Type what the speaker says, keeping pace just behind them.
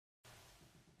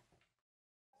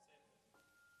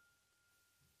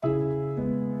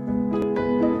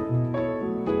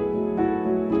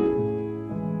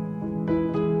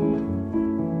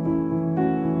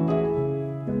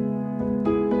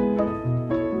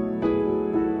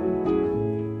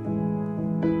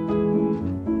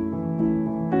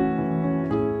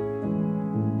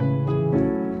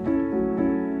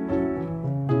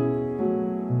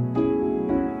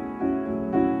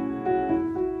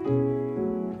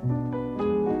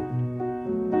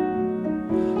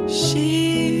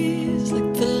She's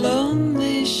like the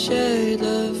lonely shade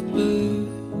of blue,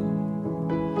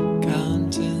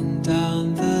 counting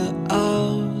down the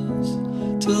hours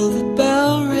till the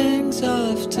bell rings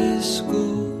after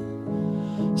school.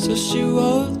 So she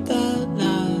wrote that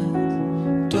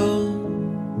night,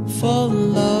 don't fall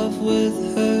in love with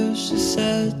her. She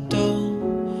said,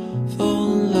 don't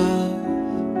fall in love,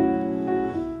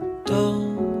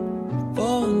 don't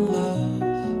fall in love.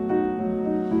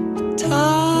 The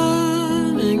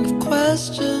timing of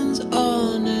questions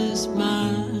on his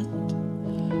mind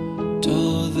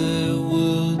tore their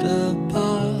world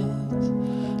apart.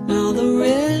 Now the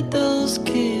riddles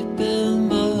keep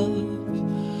him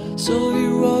up. So he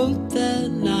wrote that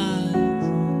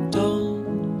night,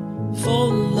 don't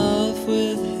fall in love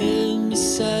with him. He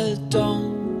said,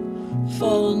 don't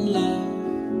fall in love,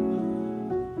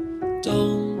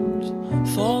 don't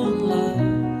fall in love.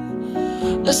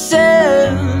 I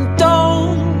said,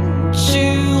 don't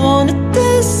you wanna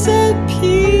disappear?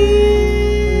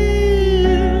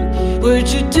 Would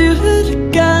you do it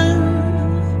again?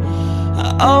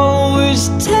 Always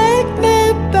take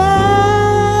me back.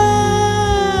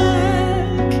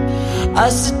 I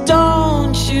said,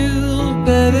 don't you,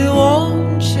 baby,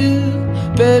 won't you?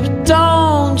 Baby,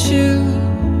 don't you?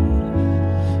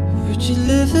 Would you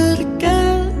live it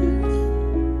again?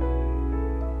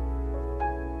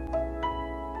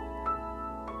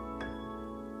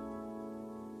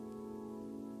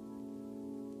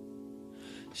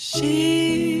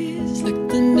 She's like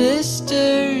the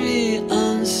mystery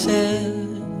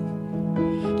unsaid,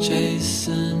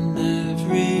 chasing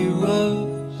every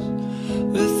rose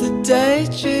with a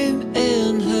daydream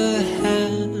in her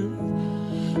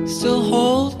hand, still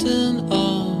holding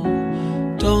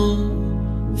on.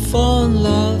 Don't fall in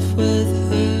love with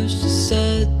her. She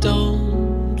said,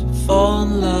 don't fall in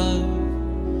love,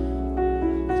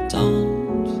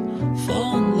 don't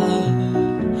fall in love.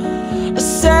 I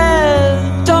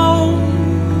said, don't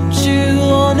you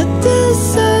wanna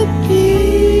disappear?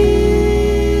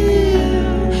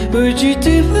 Would you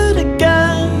do it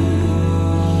again?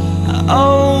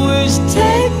 Always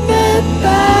take me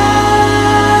back.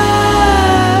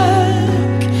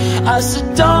 I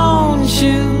said, don't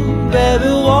you, baby,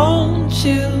 won't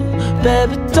you?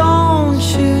 Baby, don't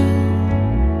you?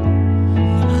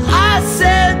 I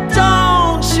said,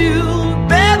 don't you,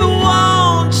 baby,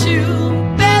 won't you?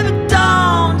 Baby,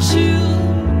 don't you?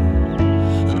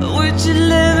 Would you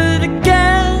live it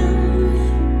again?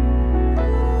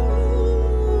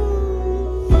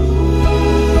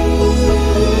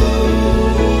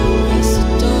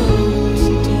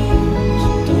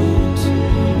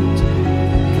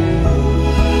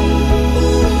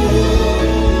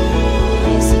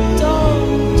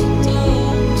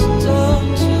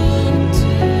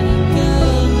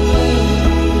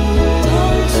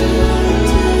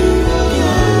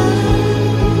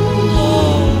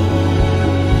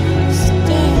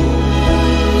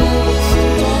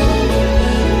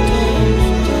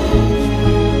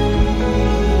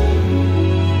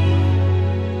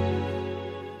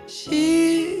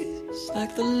 She's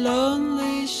like the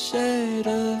lonely shade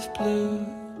of blue,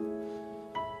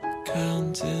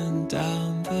 counting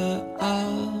down the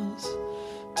hours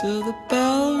till the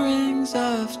bell rings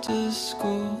after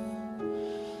school.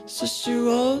 So she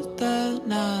wrote that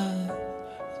night,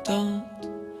 don't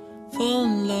fall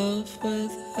in love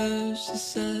with her. She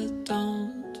said,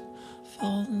 don't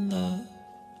fall in love,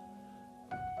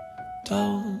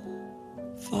 don't